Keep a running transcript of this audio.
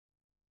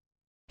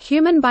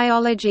Human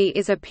Biology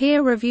is a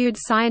peer-reviewed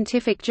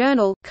scientific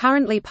journal,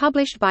 currently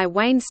published by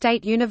Wayne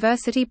State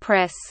University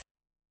Press.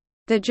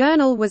 The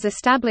journal was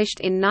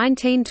established in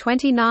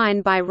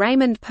 1929 by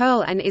Raymond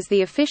Pearl and is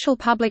the official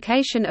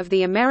publication of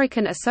the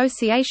American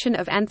Association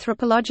of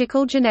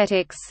Anthropological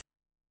Genetics.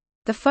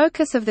 The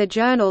focus of the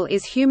journal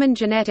is human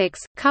genetics,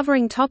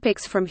 covering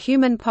topics from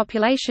human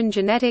population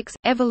genetics,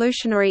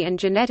 evolutionary and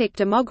genetic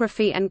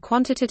demography and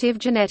quantitative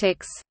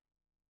genetics.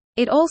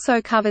 It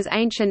also covers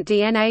ancient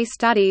DNA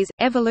studies,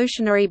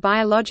 evolutionary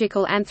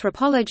biological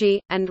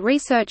anthropology, and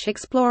research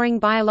exploring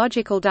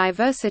biological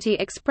diversity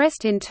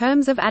expressed in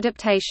terms of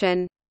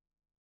adaptation.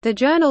 The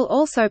journal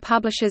also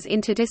publishes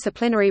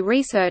interdisciplinary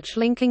research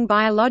linking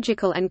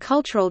biological and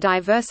cultural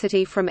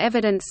diversity from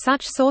evidence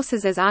such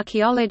sources as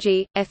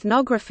archaeology,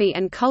 ethnography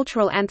and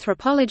cultural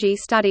anthropology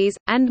studies,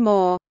 and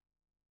more.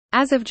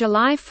 As of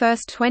July 1,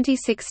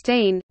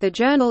 2016, the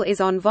journal is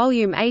on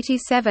Volume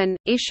 87,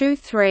 Issue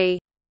 3.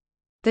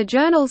 The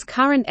journal's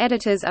current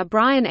editors are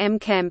Brian M.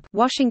 Kemp,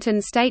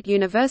 Washington State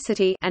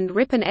University, and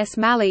Ripon S.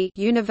 Malley,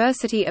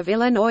 University of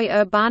Illinois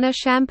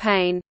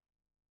Urbana-Champaign.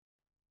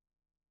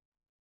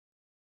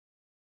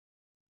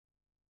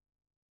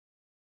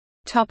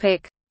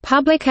 Topic: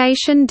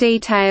 Publication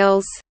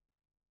details.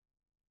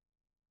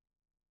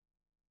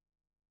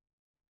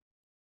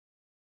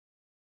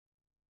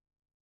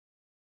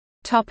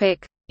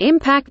 Topic: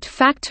 Impact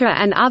factor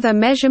and other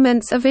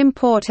measurements of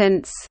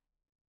importance.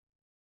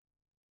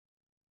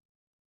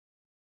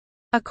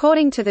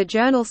 According to the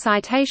Journal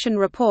Citation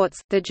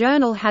Reports, the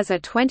journal has a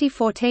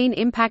 2014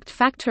 impact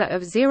factor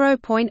of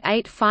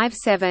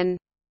 0.857.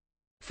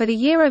 For the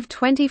year of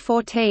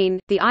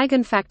 2014, the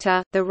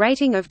eigenfactor, the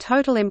rating of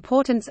total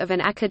importance of an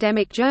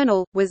academic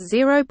journal, was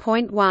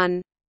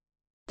 0.1.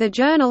 The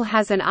journal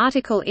has an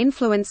article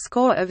influence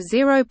score of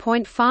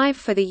 0.5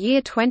 for the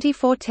year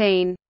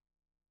 2014.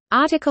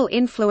 Article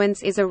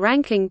influence is a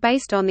ranking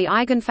based on the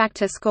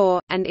eigenfactor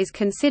score, and is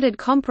considered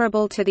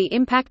comparable to the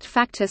impact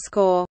factor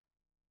score.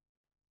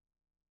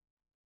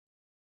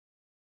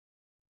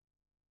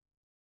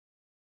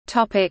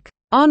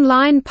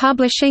 Online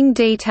publishing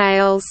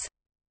details.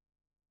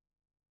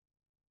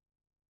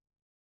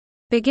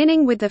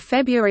 Beginning with the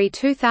February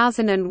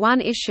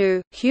 2001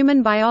 issue,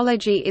 Human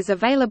Biology is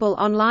available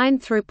online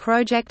through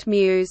Project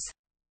Muse.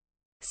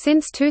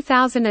 Since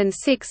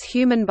 2006,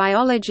 Human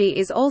Biology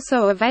is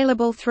also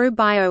available through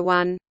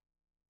BioOne.